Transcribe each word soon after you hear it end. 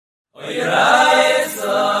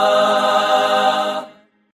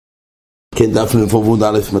כן, דף למפורבוד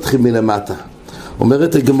א', מתחיל מלמטה.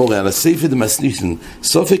 אומרת הגמורה על הספר דמסניסן,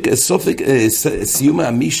 סופק סיום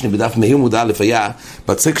המשנה בדף מהיר מוד א' היה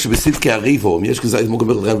בצק שבסדקי הריבו, יש כזה מוגע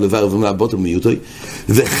ברב לבר ומלאבות ומיוטוי,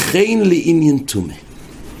 וכן לעניין תומה.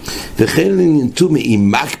 וכן לעניין תומה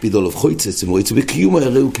אם מקפיד או לבחויצץ ומועצה בקיום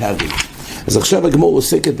הראו כהריב. אז עכשיו הגמור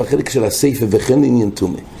עוסקת בחלק של הספר וכן לעניין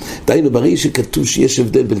תומה. דיינו ברי שכתוב שיש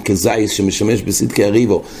הבדל בין כזייס שמשמש בסדקי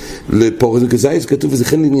הריבו לפורס וכזייס כתוב וזה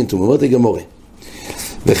כן לעניין תומה. אומרת הגמורה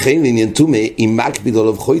וכן לעניין תומה אם מקפיד או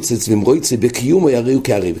לבחויצץ ומועצה בקיום הראו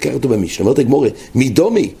כהריב. ככה כתוב במשנה. אומרת הגמורה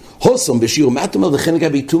מדומי הוסום בשיעור, מה אתה אומר וכן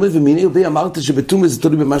לגבי תומה ומיני יודע אמרת שבתומה זה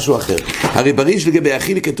תלוי במשהו אחר. הרי ברי שלגבי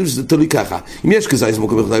אכילי כתוב שזה תלוי ככה, אם יש כזייס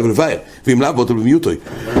מוקם בכתב ולבאר ואם לאו אותו במיוטוי.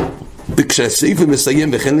 וכשהסעיף מסיים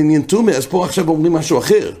וכן לעניין תומה, אז פה עכשיו אומרים משהו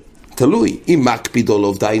אחר. תלוי, אם מקפיד או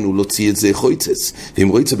לא דיינו להוציא את זה חויצץ, ואם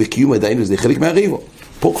רויצה בקיום דיינו זה חלק מהריבו.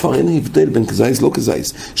 פה כבר אין הבדל בין כזייס לא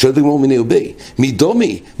כזייס. שואלת הגמור מיני ובי,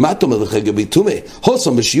 מדומי, מה אתה אומר לגבי תומה?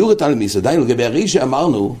 הוסום בשיעור את אלמיס, דיינו לגבי הרי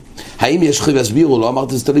שאמרנו, האם יש חי והסבירו, לא אמרת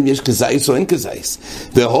זה תלוי אם יש כזייס או אין כזייס.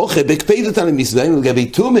 והוכה בקפד את אלמיס, דיינו לגבי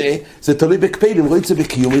תומה, זה תלוי בקפד, אם רויצה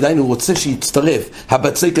בקיום דיינו רוצה שיצטרף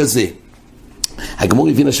הבצק הזה. הגמור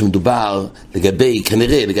הבינה שמדובר לגבי,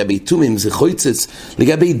 כנראה, לגבי תומים זה חויצץ,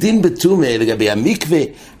 לגבי דין בתומה, לגבי המקווה,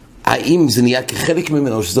 האם זה נהיה כחלק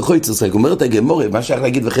ממנו או שזה חויצץ. רק אומרת הגמור, מה שייך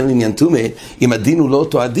להגיד וכן לעניין תומה, אם הדין הוא לא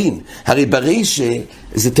אותו הדין. הרי ברי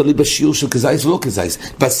שזה תלוי בשיעור של כזייס ולא כזייס.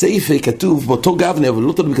 בספר כתוב באותו גבנה, אבל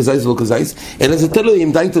לא תלוי בכזייס ולא כזייס, אלא זה תלוי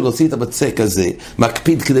אם דייתו להוציא את הבצק הזה,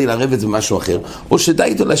 מקפיד כדי לערב את זה במשהו אחר, או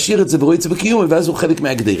שדייתו להשאיר את זה ורואה את זה בקיום, ואז הוא חלק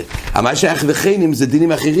מהגדרת. מה שייך וכן אם זה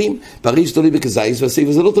דינים אחרים, ברי שתלוי בכזייס,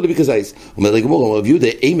 והספר זה לא תלוי בכזייס. אומר הגמור, אומר רב יהודה,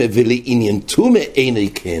 אימה ולעניין תומה איני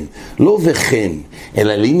כן, לא וכן,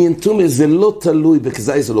 אלא לעניין תומה זה לא תלוי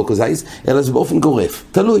בכזייס או לא כזייס, אלא זה באופן גורף,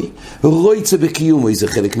 תלוי. רויצה בקיום זה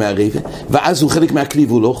חלק מהריבה, ואז הוא חלק מהכלי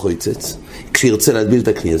והוא לא חויצץ, כשירצה להדביל את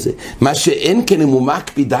הכלי הזה. מה שאין כן אם הוא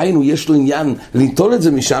מקפיד, דיינו יש לו עניין לנטול את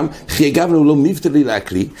זה משם, כי אגב הוא לא מבטלי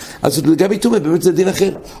להכלי, אז לגבי תומה באמת זה דין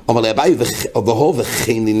אחר. אומר לאביי, ובהו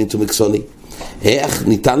וכן לעניין תומה כסוני. איך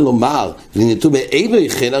ניתן לומר לעניין תומה אינו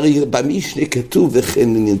יכן, הרי במשנה כתוב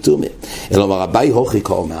וכן לעניין תומה. אלא אומר אביי הוכי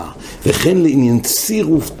כאומר וכן לעניין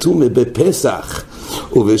צירוף תומה בפסח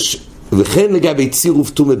וכן לגבי צירוף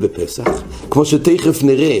תומה בפסח, כמו שתכף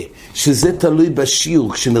נראה שזה תלוי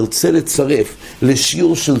בשיעור, כשנרצה לצרף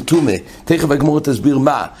לשיעור של תומה, תכף הגמור תסביר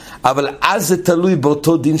מה, אבל אז זה תלוי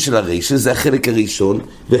באותו דין של הרי, שזה החלק הראשון,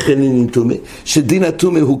 וכן לעניין תומה, שדין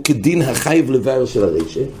התומה הוא כדין החייב לבאר של הרי,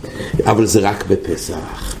 אבל זה רק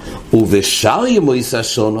בפסח. ובשאר ימויס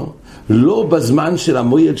השונו, לא בזמן של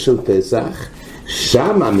המועד של פסח,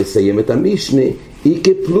 שמה מסיים את המשנה,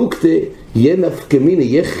 איקה פלוגתא, יהיה נפקמיני,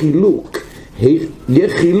 יהיה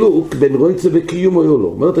חילוק בין רויצה וקיום או לא.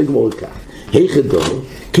 אומרת הגמור כך, היכא דומה,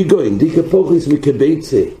 כגון דיקה פוכריס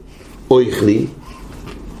מקבייצה אויכלי,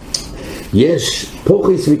 יש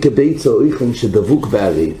פוכריס מקבייצה אויכלי שדבוק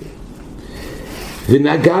בעריב,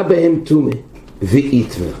 ונגע בהם תומה,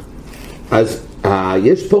 ואיתמר. אז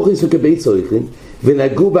יש פוכריס מקבייצה אויכלי,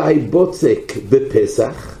 ונגעו בהי בוצק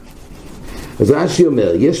בפסח, אז רש"י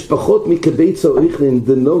אומר, יש פחות מקבייצה אויכלין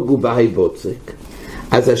דנוגו בהי בוצק,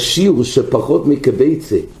 אז השיעור שפחות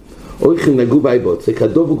מקבייצה אויכלין נגעו בהי בוצק,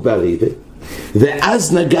 הדבוק בעריבה,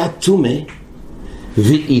 ואז נגע תומה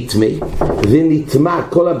ואיתמה, ונטמע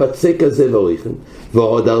כל הבצק הזה לאויכלין,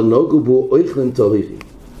 ועוד נוגו בו אויכלין טהורים.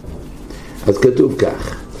 אז כתוב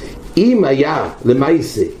כך, אם היה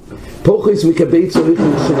למעשה פוכריס מקבייצה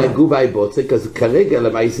אויכלין שנגעו בהי בוצק, אז כרגע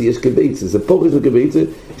למעשה יש קבייצה, זה פוכריס מקבייצה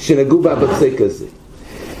שנגעו בבצק הזה.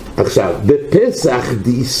 עכשיו, בפסח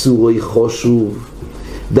דאיסורי חושוב,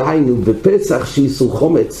 דהיינו בפסח שאיסור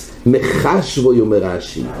חומץ מחשבו יאמר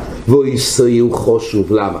רש"י, ואיסור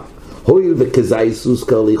חושוב. למה? הואיל וכזייס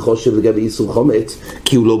הוזכר לי חושב לגבי איסור חומץ,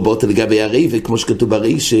 כי הוא לא בוטל לגבי הריבה, כמו שכתוב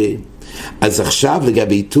ברישה, אז עכשיו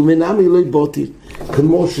לגבי תומה נמי לא בוטל,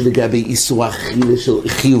 כמו שלגבי איסור אכילה של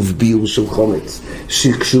חיוב ביור של חומץ,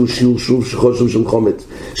 שכשהוא שיעור שוב חושב של חומץ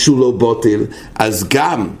שהוא לא בוטל, אז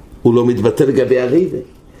גם הוא לא מתבטל לגבי הריבה,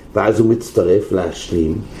 ואז הוא מצטרף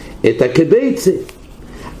להשלים את הקבייצה,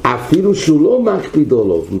 אפילו שהוא לא מקפיד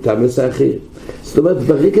עליו, מטעם אחר. זאת אומרת,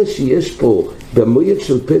 ברגע שיש פה, במועד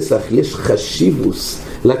של פסח, יש חשיבוס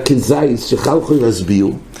לכזייס שחלכו להסביר,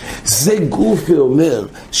 זה גוף ואומר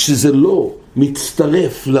שזה לא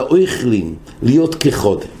מצטרף לאויכלין להיות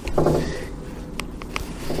כחודם.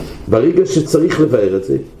 ברגע שצריך לבאר את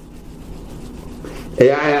זה,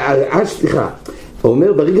 סליחה, הוא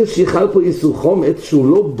אומר, ברגע שיחל פה איסור חומץ, שהוא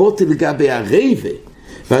לא בוטל לגבי הרייבה,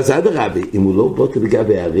 ואז אדרבה, אם הוא לא בוטל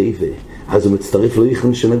לגבי הרייבה, אז הוא מצטרף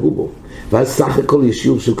לאיכון שנגעו בו, ואז סך הכל יש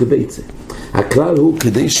שיעור של כביצה. הכלל הוא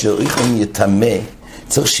כדי שהאיכון יטמא,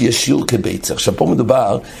 צריך שיהיה שיעור כביצה. עכשיו פה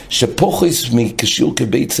מדובר שפוחס כשיעור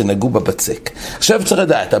כביצה נגעו בבצק. עכשיו צריך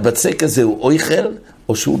לדעת, הבצק הזה הוא אויכל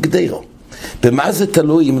או שהוא גדירו. במה זה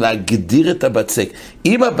תלוי אם להגדיר את הבצק?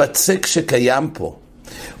 אם הבצק שקיים פה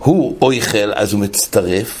הוא אויכל, אז הוא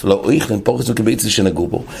מצטרף לאויכל, פוחס וכביצה שנגעו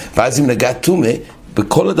בו. ואז אם נגע תומה,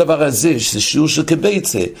 בכל הדבר הזה, שזה שיעור של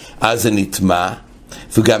כביצה, אז זה נטמע,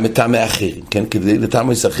 וגם לטעמי אחרים, כן? כדי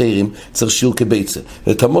לטעמי אחרים צריך שיעור כביצה.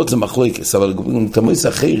 לטעמות זה מחלוקת, אבל לטעמי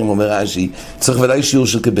אחרים, אומר רש"י, צריך ודאי שיעור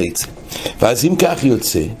של כביצה. ואז אם כך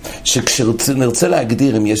יוצא, שכשנרצה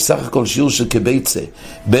להגדיר אם יש סך הכל שיעור של כביצה,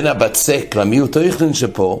 בין הבצק למיעוט אויכלין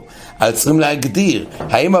שפה, אז צריכים להגדיר,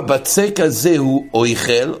 האם הבצק הזה הוא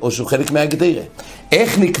אויכל, או שהוא חלק מהגדירה.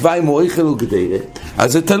 איך נקבע אם הוא אויכל או גדירה?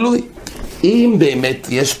 אז זה תלוי. אם באמת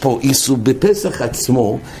יש פה איסור בפסח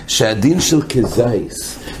עצמו, שהדין של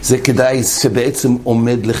כזייס, זה כדאיס שבעצם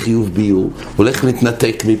עומד לחיוב ביור, הולך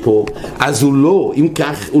להתנתק מפה, אז הוא לא, אם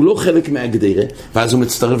כך, הוא לא חלק מהגדירה, ואז הוא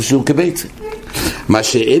מצטרף שיעור כביצה. מה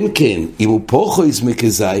שאין כן, אם הוא פוחס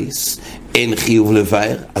מכזייס, אין חיוב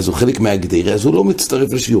לבאר, אז הוא חלק מהגדירה, אז הוא לא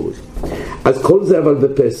מצטרף לשיעור. אז כל זה אבל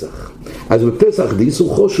בפסח. אז בפסח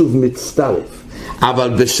דיסור חושב מצטרף. אבל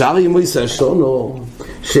בשאר ימי שונו,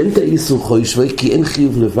 שאין את האיסור חושבי כי אין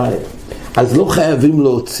חיוב לבאר, אז לא חייבים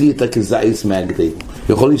להוציא את הכזייס מהגדיר,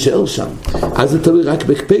 יכול להישאר שם, אז זה תלוי רק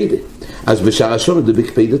בקפדה. אז בשאר השונו זה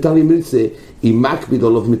בקפדה תלי מלצה, אם מקפיד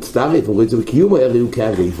עליו מצטרף, הוא רואה את זה בקיום הריו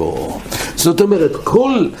כהריבו. זאת אומרת,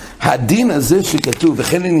 כל הדין הזה שכתוב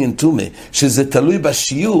וכן עניין תומה, שזה תלוי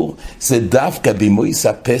בשיעור, זה דווקא במויס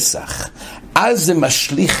הפסח. אז זה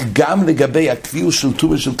משליך גם לגבי הקביעות של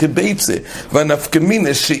תומה של כביצה,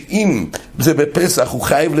 והנפקמינה שאם זה בפסח הוא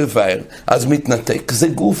חייב לבאר, אז מתנתק. זה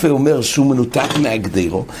גופה אומר שהוא מנותק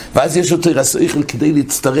מהגדירו, ואז יש יותר הסויכל כדי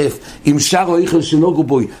להצטרף עם שאר האויכל שנוגו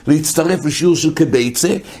בוי, להצטרף לשיעור של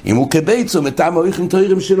כביצה, אם הוא כביצה מטעם האויכל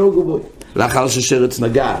תוירים שנוגו בוי. לאחר ששרץ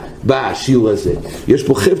נגע בשיעור הזה, יש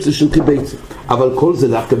פה חפצה של כביצה, אבל כל זה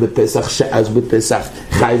דווקא בפסח, שאז בפסח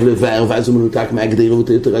חייב לבאר, ואז הוא מנותק מהגדירו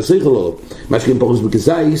ויותר הסויכל לו. מה שכן פורס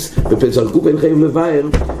בכזייס, בפסח גוף אין חייב לבאר,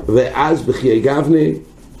 ואז בחיי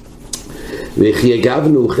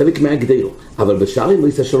גבנה הוא חלק מהגדירו. אבל בשאר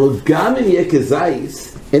ימי שונו, גם אם יהיה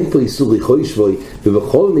כזייס, אין פה איסור ריחוי שבוי,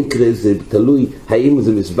 ובכל מקרה זה תלוי האם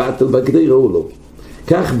זה מסבטל בגדירו או לא.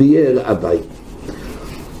 כך ביאר אביי.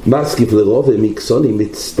 מסקיף לרוב מקסוני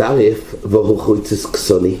מצטרף והוא חויצס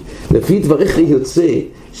קסוני. לפי דבריך יוצא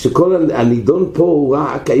שכל הנידון פה הוא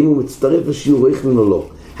רק האם הוא מצטרף לשיעור איכלין או לא.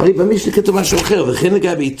 הרי במשנה כתוב משהו אחר, וכן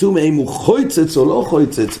לגבי איתום האם הוא חויצץ או לא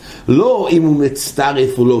חויצץ, לא אם הוא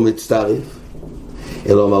מצטרף או לא מצטרף,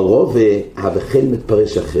 אלא אמר רוב וכן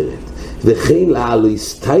מתפרש אחרת, וכן לעלו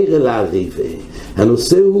יסתיירה לעריבה.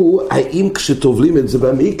 הנושא הוא האם כשטובלים את זה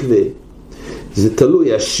במקווה, זה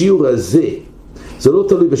תלוי, השיעור הזה, זה לא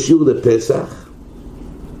תלוי בשיעור לפסח,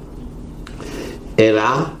 אלא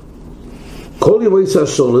כל ימי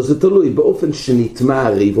שונו זה תלוי באופן שנטמע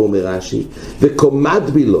הריב, אומר רש"י, וקומד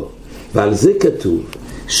בילו. ועל זה כתוב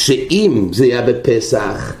שאם זה היה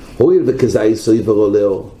בפסח, הואיל וכזייס סויבר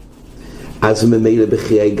עולהו, אז ממילא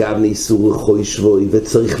בחיי גבנה איסור ריחוי שבוי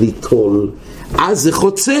וצריך ליטול, אז זה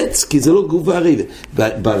חוצץ, כי זה לא גוף הריב.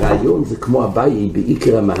 ברעיון זה כמו אביי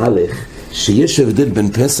בעיקר המהלך, שיש הבדל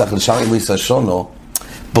בין פסח לשאר ימי שונו,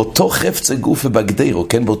 באותו חפצה גוף ובגדירו,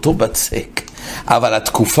 כן, באותו בצק. אבל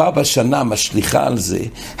התקופה בשנה משליחה על זה,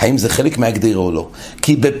 האם זה חלק מהגדירו או לא.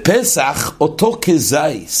 כי בפסח אותו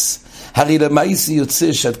כזייס, הרי למעשה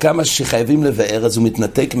יוצא שעד כמה שחייבים לבאר, אז הוא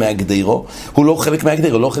מתנתק מהגדירו, הוא לא חלק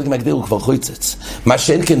מהגדירו, לא חלק מהגדירו, הוא כבר חויצץ. מה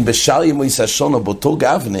שאין כן בשאר ימי שונו באותו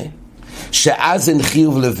גבנה, שאז אין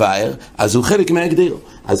חיוב לבאר, אז הוא חלק מהגדירו.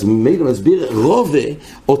 אז ממילא מסביר רובה,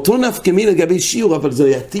 אותו נפקמין לגבי שיעור, אבל זה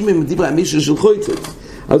יתאים עם דברי המישהו של חויצץ.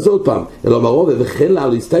 אז עוד פעם, אלא מרובה וכן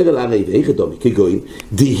לעלו יסתיירה לעריבה, איך דומי, כגויים,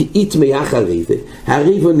 דהית מייח הריבה,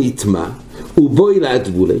 הריבה נטמע, ובואי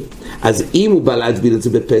להטבולי. אז אם הוא בא להטביל את זה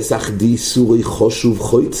בפסח, די סורי חושב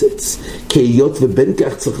חויצץ, כהיות ובין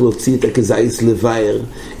כך צריך להוציא את הכזייס לבאר,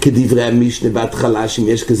 כדברי המשנה בהתחלה, שאם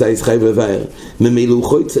יש כזייס חייב לבאר, ממילא הוא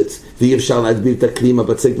חויצץ, ואי אפשר להטביל את הכלים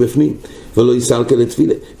הבצק בפנים, ולא יסל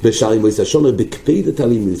כלתפילה. בשאר ימי שונו בקפידת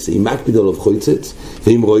הלימילסה, אם מקפיד עליו חויצץ,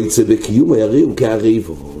 ואם רויצה בקיום היריב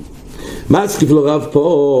כהריבו. מסקיף לו רב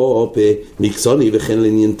פה, מקסוני וכן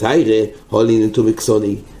לעניין תיירה, או לעניין תו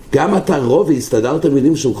מקסוני. גם אתה רוב הסתדרת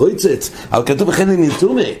מילים של חויצץ, אבל כתוב וכן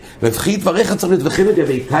לנתומה, ובכי דבריך צריך להיות וכן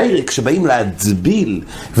לגבי תיירק, כשבאים להצביל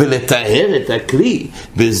ולטהר את הכלי,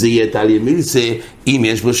 וזה יהיה על ימיל זה, אם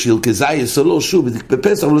יש בו שיל כזייס או לא, שוב,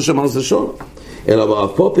 בפסח לא שמר זה שון. אלא ברב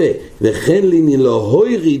פופה, וכן ליני לא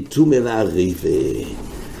הוירי תומה להריבה.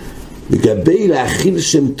 לגבי להכיל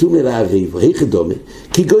שם תומה להריבה, היכי דומה,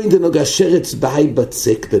 כי גוין דנוגה שרץ בהי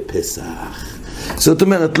בצק בפסח. זאת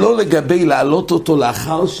אומרת, לא לגבי להעלות אותו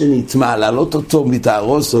לאחר שנטמע, להעלות אותו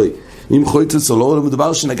מתארוסוי, אם חויצץ או לא,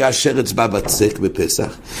 מדובר שנגע שרץ בה בצק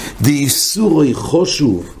בפסח. דאיסורוי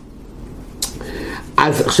חושוב.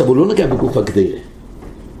 אז עכשיו הוא לא נגע בגוף הגדירה.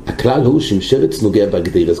 הכלל הוא שאם שרץ נוגע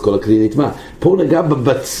בגדיר, אז כל הכלי נטמע. פה הוא נגע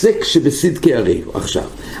בבצק שבסדקי הריב. עכשיו,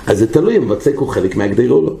 אז זה תלוי אם בצק הוא חלק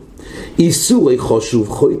מהגדיר או לא. איסורי חושוב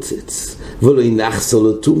חויצץ, ולא ינחסו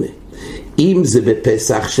לתומה. אם זה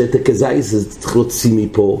בפסח שתק הזייס, זה צריך להוציא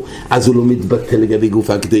מפה, אז הוא לא מתבטל לגבי גוף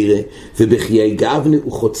הגדירה, ובחיי גבנה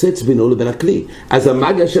הוא חוצץ בינו לבין הכלי. אז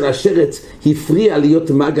המגע של השרץ הפריע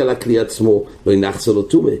להיות מגע לכלי עצמו, לא ינחסו לו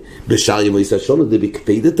תומה. בשאר ימי סשונו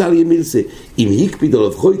דבקפדת על ימיל זה, אם הקפיד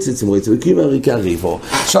עליו חויצץ מועץ וקים הריקה ריבו.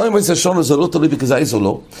 שאר ימי סשונו זה לא תלוי בכזייס או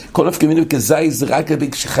לא, כל נפקמינו בכזייס זה רק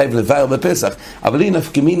לגבי כשחייב לבאר בפסח, אבל היא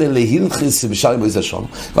נפקמינה להילכס בשאר ימי סשונו.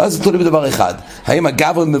 ואז זה תלוי בדבר אחד, האם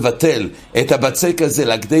הגבון מבטל את הבצק הזה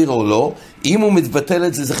להגדיר או לא. אם הוא מתבטל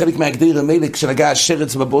את זה, זה חלק מהגדיר המלא, כשנגע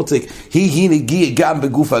השרץ בבוצק, היא נגיע גם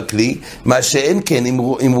בגוף הכלי, מה שאין כן,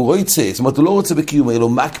 אם הוא רוצה, זאת אומרת, הוא לא רוצה בקיום, אלא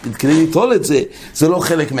הוא מקפיד כדי לטול את זה, זה לא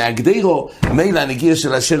חלק מהגדירו, מילא הנגיע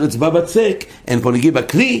של השרץ בבצק, אין פה נגיע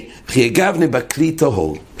בכלי, חי גבנה בכלי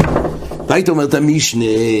טהור. והיית אומרת המשנה,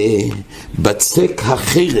 בצק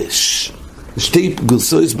החרש, שתי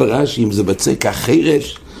גרסות ברש"י, אם זה בצק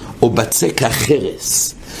החרש, או בצק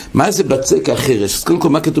החרס. מה זה בצק החרש? אז קודם כל,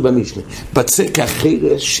 מה כתוב במשנה? בצק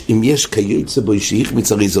החרש, אם יש כיוצא בו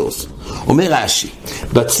שהחמיץ אריזוס. אומר רש"י,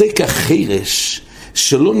 בצק החרש,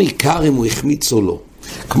 שלא ניכר אם הוא החמיץ או לא.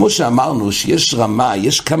 כמו שאמרנו, שיש רמה,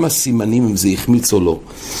 יש כמה סימנים אם זה החמיץ או לא.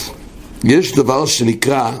 יש דבר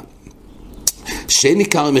שנקרא, שאין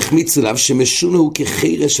ניכר אם החמיץ אליו, שמשונה הוא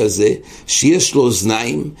כחרש הזה, שיש לו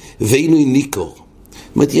אוזניים, ואינו ניקור.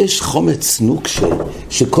 זאת אומרת, יש חומץ נוקשה,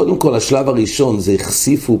 שקודם כל השלב הראשון זה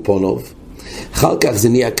החשיפו פונוב, אחר כך זה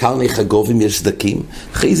נהיה קרני חגוב אם יש סדקים,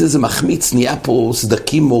 אחרי זה מחמיץ, נהיה פה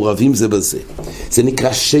סדקים מעורבים זה בזה. זה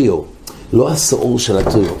נקרא שיו, לא הסעור של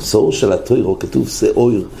התוירו. סעור של התוירו כתוב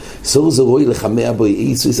סעור, סעור זה רואי לחמיה בו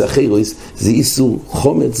איסוס אחרויס, זה איסור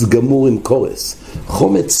חומץ גמור עם קורס.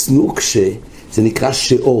 חומץ נוקשה זה נקרא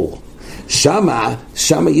שיעור.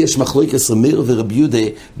 שמה יש מחלוקת רמיר ורבי יהודה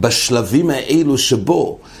בשלבים האלו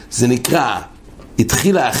שבו זה נקרא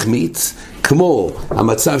התחיל להחמיץ, כמו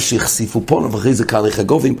המצב שהחשיפו פה ואחרי זה קרני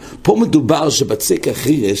חגובים. פה מדובר שבצק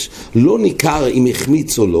החרש לא ניכר אם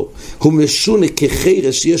החמיץ או לא, הוא משונה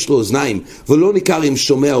כחרש שיש לו אוזניים ולא ניכר אם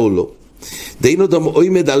שומע או לא. דיינו דם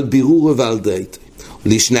עומד על בירור ועל דעת.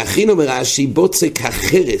 לשנכין אומר רש"י, בוצק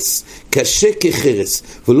החרס קשה כחרס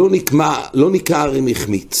ולא ניכר אם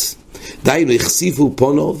החמיץ. דיינו החשיפו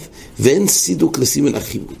פונוב ואין סידוק לסימן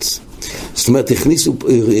החימוץ. זאת אומרת,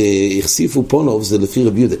 החשיפו פונוב זה לפי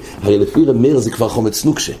רבי יהודה. הרי לפי רבי מאיר זה כבר חומץ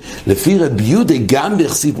נוקשה. לפי רבי יהודה גם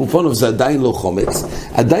החשיפו פונוב זה עדיין לא חומץ.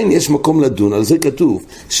 עדיין יש מקום לדון. על זה כתוב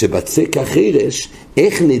שבצק החרש,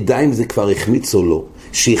 איך נדע אם זה כבר החמיץ או לא.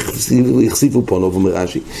 שהחשיפו פונוב, אומר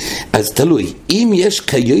רש"י. אז תלוי, אם יש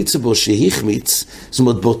כיוצא בו שהחמיץ, זאת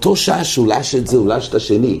אומרת, באותו שעה שאולש את זה, אולש את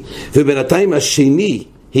השני, ובינתיים השני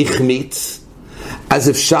החמיץ, אז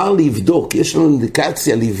אפשר לבדוק, יש לנו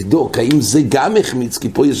אינדיקציה לבדוק האם זה גם החמיץ, כי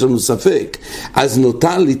פה יש לנו ספק, אז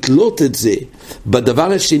נותר לתלות את זה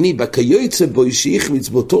בדבר השני, בכיוצא בו שהחמיץ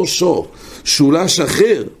באותו שור שאולש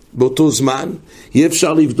אחר באותו זמן, יהיה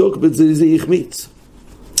אפשר לבדוק בזה זה החמיץ.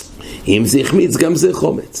 אם זה החמיץ גם זה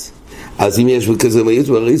חומץ. אז אם יש כזה מייץ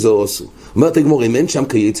והרי זה עושו. אומרת הגמור, אם אין שם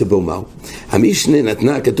כיוצא בו מהו? המשנה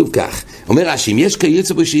נתנה, כתוב כך, אומר רש"י, אם יש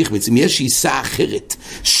כיוצא בו שהחמיץ, אם יש עיסה אחרת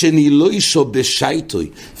שנילוישו בשייטוי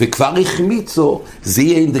וכבר החמיצו, זה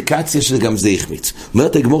יהיה אינדיקציה שגם זה החמיץ.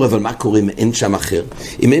 אומרת הגמור, אבל מה קורה אם אין שם אחר?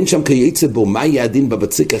 אם אין שם כיוצא בו, מה יהיה הדין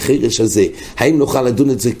בבצק החרש הזה? האם נוכל לדון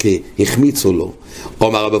את זה כהחמיץ או לא?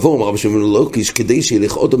 אומר רב אבור, אומר רב שמעון לוקיש, כדי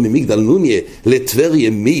שילך עוד ממגדל נוניה לטבריה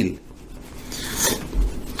מיל.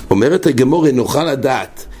 אומרת הגמור, נוכל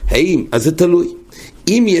לדעת האם, אז זה תלוי.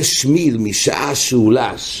 אם יש מיל משעה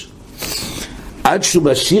שאולש עד שהוא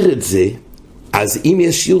משאיר את זה, אז אם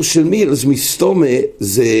יש שיעור של מיל, אז מסתומה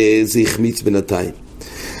זה יחמיץ בינתיים.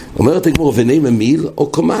 אומרת הגמור, ונאמר מיל,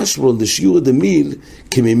 או כמשמעו לשיעור דמיל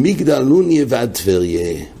כממגדל נוניה ועד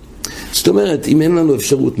טבריה. זאת אומרת, אם אין לנו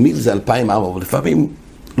אפשרות, מיל זה 2,000 אבל לפעמים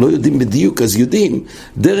לא יודעים בדיוק, אז יודעים,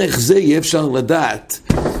 דרך זה יהיה אפשר לדעת,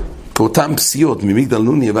 כאותם פסיעות, ממגדל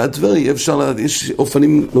נוני ועד טבריה, יהיה אפשר לדעת, יש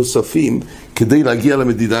אופנים נוספים, כדי להגיע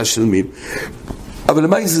למדידה של מיל. אבל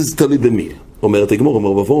למה זה תלוי במי? אומרת הגמור,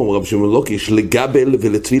 אומר בפור, אומר רב שמעון לוקיש, לגבל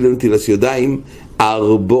ולתפילה ונטילת ידיים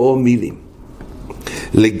 4 מילים.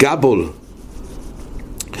 לגבול,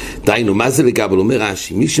 דיינו, מה זה לגבל? אומר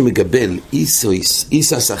רש"י, מי שמגבל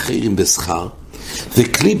איסס אחרים בשכר,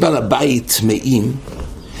 וכלי בעל הבית טמאים,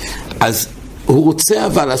 אז הוא רוצה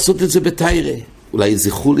אבל לעשות את זה בתיירה. אולי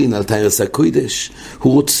זה חולין על תיירס הקודש.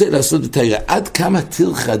 הוא רוצה לעשות בתיירה. עד כמה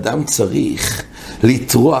תירך אדם צריך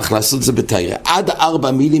לטרוח לעשות את זה בתיירה? עד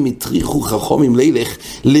 4 מילים יטריחו חכמים לילך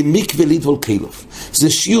למקווה ליטבול קילוף. זה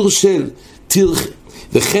שיעור של תירך.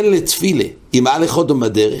 וכן לתפילה, אם הלך עוד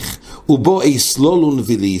בדרך, ובו איסלולון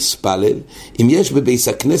ולהספלל, אם יש בבייס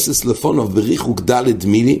הכנסת לפונו בריחוק ד'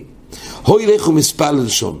 מילים, הו ילך ומספלל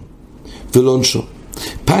שון, ולא נשון.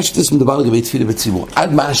 פשטס מדבר לגבי תפילה בציבור.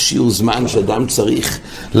 עד מה השיעור זמן שאדם צריך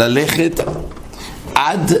ללכת?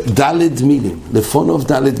 עד ד' מילים, לפונו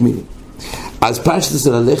ד' מילים. אז פשטס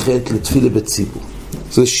זה ללכת לתפילה בציבור.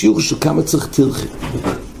 זה שיעור שכמה צריך תרחי.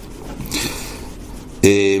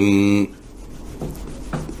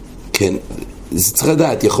 כן, זה צריך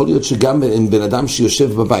לדעת, יכול להיות שגם בן אדם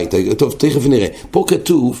שיושב בבית, טוב, תכף נראה, פה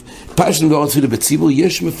כתוב, פשטן דבר תפילה בציבור,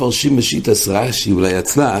 יש מפרשים בשיטס רש"י, אולי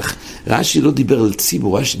יצלח, רש"י לא דיבר על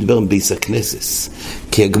ציבור, רש"י דיבר על בייס הכנסס,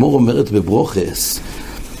 כי הגמור אומרת בברוכס,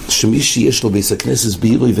 שמי שיש לו בייס הכנסס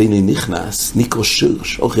בעירו ואינו נכנס, נקרא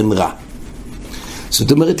שרש, אוכן רע.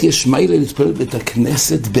 זאת אומרת, יש מיילה להתפלל בית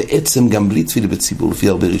הכנסת בעצם גם בלי תפילה בציבור, לפי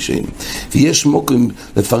הרבה ראשונים. ויש מוקרים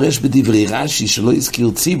לפרש בדברי רש"י שלא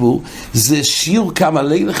הזכיר ציבור, זה שיעור כמה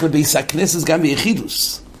לילך לבייס הכנסת גם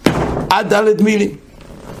ביחידוס. עד ד' מילים.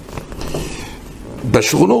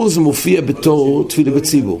 בשולחן אורוך זה מופיע בתור תפילה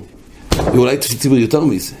בציבור. ואולי תפילה בציבור יותר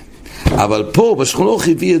מזה. אבל פה בשולחן אורוך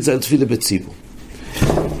הביא את זה על תפילה בציבור.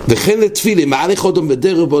 וכן לתפילה, מעליך אדם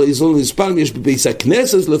בדרך בו לאזול נספל, יש בבייס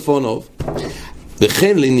הכנסת לפונוב.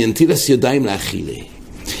 וכן לעניין נטילת ידיים לאכילה.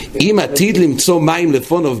 אם עתיד למצוא מים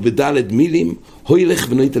לפונוב בד' מילים, הוא ילך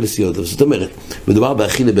ונטילת ידיים. זאת אומרת, מדובר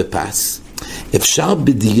באכילה בפס. אפשר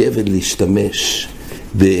בדיעבד להשתמש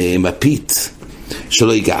במפית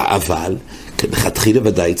שלא ייגע, אבל לכתחילה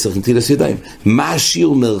ודאי צריך נטילת ידיים. מה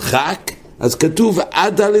השיעור מרחק? אז כתוב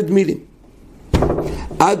עד ד' מילים.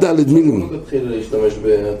 עד ד' מילים. לא לכתחילה להשתמש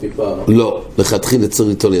בעטיפה. לא, לכתחילה צריך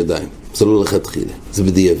ליטול ידיים. זה לא לכתחילה, זה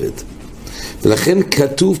בדיעבד. ולכן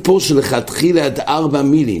כתוב פה שלכתחילה עד 4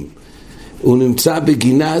 מילים. הוא נמצא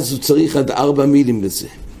בגינה, אז הוא צריך עד 4 מילים בזה.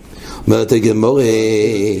 אומרת הגמור... אז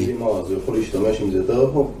הוא יכול להשתמש עם זה יותר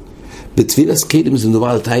רחוק? בתפילת כלים זה מדובר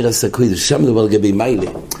על תיירס הקודש, שם מדובר לגבי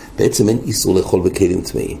מיילה. בעצם אין איסור לאכול בכלים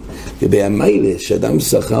טמאים. לגבי המיילה, שאדם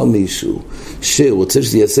שכר מישהו שרוצה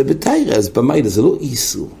שזה יעשה בתיירה, אז במיילה זה לא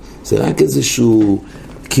איסור. זה רק איזשהו...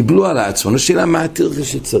 קיבלו על העצמנו, השאלה מה התרחה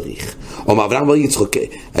שצריך. אומר, אבל אמר יצחוק,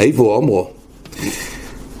 איפה אומרו?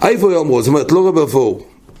 איפה אומרו? זאת אומרת, לא רב אבו.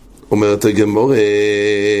 אומרת הגמור,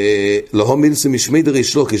 לא מילסה משמי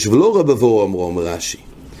דריש לוקש, ולא רב אבו אמרו, אומר רש"י.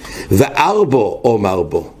 וארבו אומר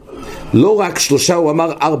בו. לא רק 3, הוא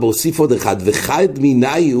אמר 4, הוסיף עוד 1, וחד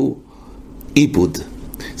מיניו עיבוד.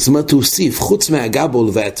 זאת אומרת, הוא הוסיף, חוץ מהגבול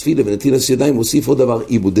והתפילה ונטילת ידיים, הוא הוסיף עוד דבר,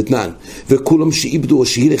 עיבוד, דתנן. וכולם שעיבדו או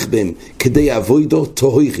שהילך בהם כדי אבוידו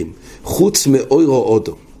טהורים, חוץ מאוירו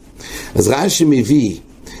אודו. אז רש"י מביא,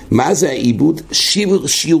 מה זה העיבוד?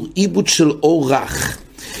 שיעור עיבוד של אור רך.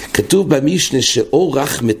 כתוב במשנה שאור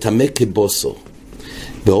רך מטמא כבוסו.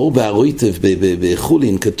 באור בארויטב,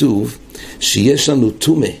 בחולין, כתוב שיש לנו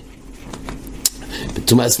טומא.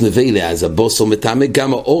 בתומאס מביילה, אז הבוסו מטמא,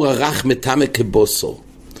 גם האור הרך מטמא כבוסו.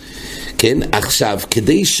 כן, עכשיו,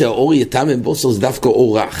 כדי שהאור יטמא בוסו, זה דווקא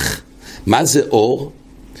אור רך. מה זה אור?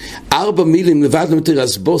 4 מילים לבד לא מתיר,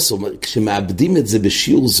 אז בוסו, כשמאבדים את זה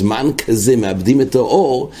בשיעור זמן כזה, מאבדים את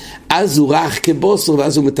האור, אז הוא רך כבוסו,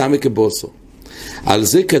 ואז הוא מטמא כבוסו. על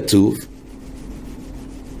זה כתוב,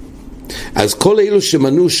 אז כל אלו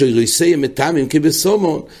שמנו שריסי מטמאים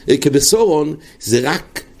כבסורון, זה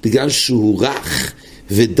רק בגלל שהוא רך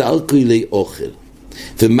ודרכו אלי אוכל.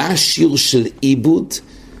 ומה השיעור של עיבוד?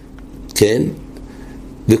 כן?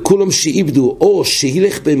 וכולם שעיבדו או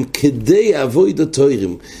שהילך בהם כדי אבוידו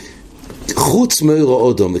טהורים, חוץ מאוירו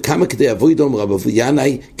אודום. וכמה כדי אבוידום? רב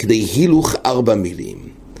ינאי כדי הילוך 4 מילים.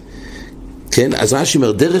 כן? אז רש"י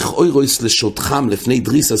אומר, דרך אוירויס לשותחם לפני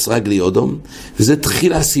דריסס רגלי אודום, וזה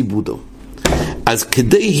תחילה סיבודו. אז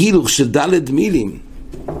כדי הילוך של ד' מילים,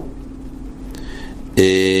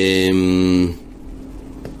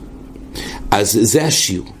 אז זה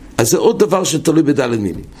השיעור. אז זה עוד דבר שתלוי בד'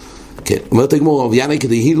 מילים. כן, אומרת הגמור, רב ינאי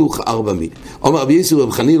כדי הילוך 4 מילים. אומר רבי יסו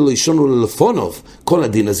רב חנינא לא ישונו לפונוב, כל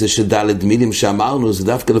הדין הזה של ד' מילים שאמרנו זה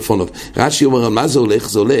דווקא לפונוב. רש"י אומר, מה זה הולך?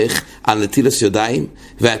 זה הולך על נטילת ידיים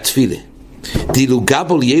והתפילה. דילו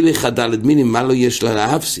גבול ילך ד' מילים, מה לא יש לה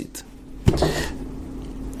להפסיד?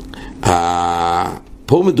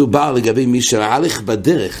 פה מדובר לגבי מי שהלך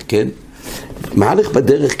בדרך, כן? מהלך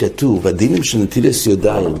בדרך כתוב, הדינים של נטילת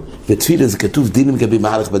ידיים ותפילה זה כתוב דינים לגבי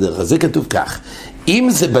מהלך בדרך, אז זה כתוב כך, אם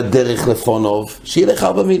זה בדרך לפונוב, שילך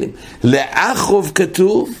 4 מילים. לאחרוב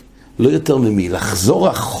כתוב, לא יותר ממיל.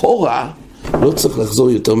 לחזור אחורה, לא צריך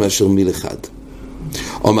לחזור יותר מאשר מיל אחד.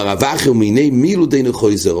 אומר רבחי ומיני מיל ודיינו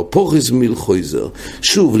חויזר, או פוחס מיל חויזר.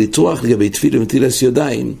 שוב, לטרוח לגבי תפילה ונטילת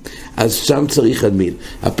ידיים, אז שם צריך עד מיל.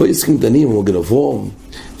 הפועסקים דנים, מגן אברום,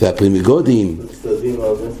 והפרימיגודים. הצדדים מה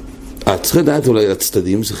זה? צריך לדעת אולי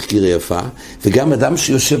הצדדים, זה חקירה יפה, וגם אדם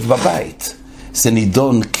שיושב בבית. זה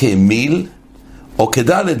נידון כמיל, או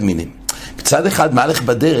כדלת מינים. בצד אחד מהלך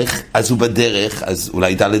בדרך, אז הוא בדרך, אז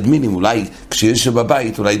אולי דלת מינים, אולי כשיש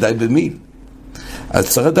בבית, אולי די במיל. אז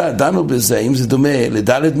צריך לדעת, דנו בזה, אם זה דומה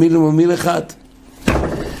לדלת מילים או מיל אחד.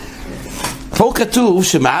 פה כתוב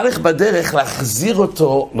שמהלך בדרך להחזיר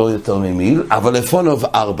אותו לא יותר ממיל, אבל לפונוב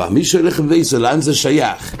 4. מי שהולך בבייסו, לאן זה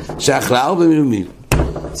שייך? שייך ל4 מיל.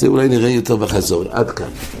 זה אולי נראה יותר בחזור. עד כאן.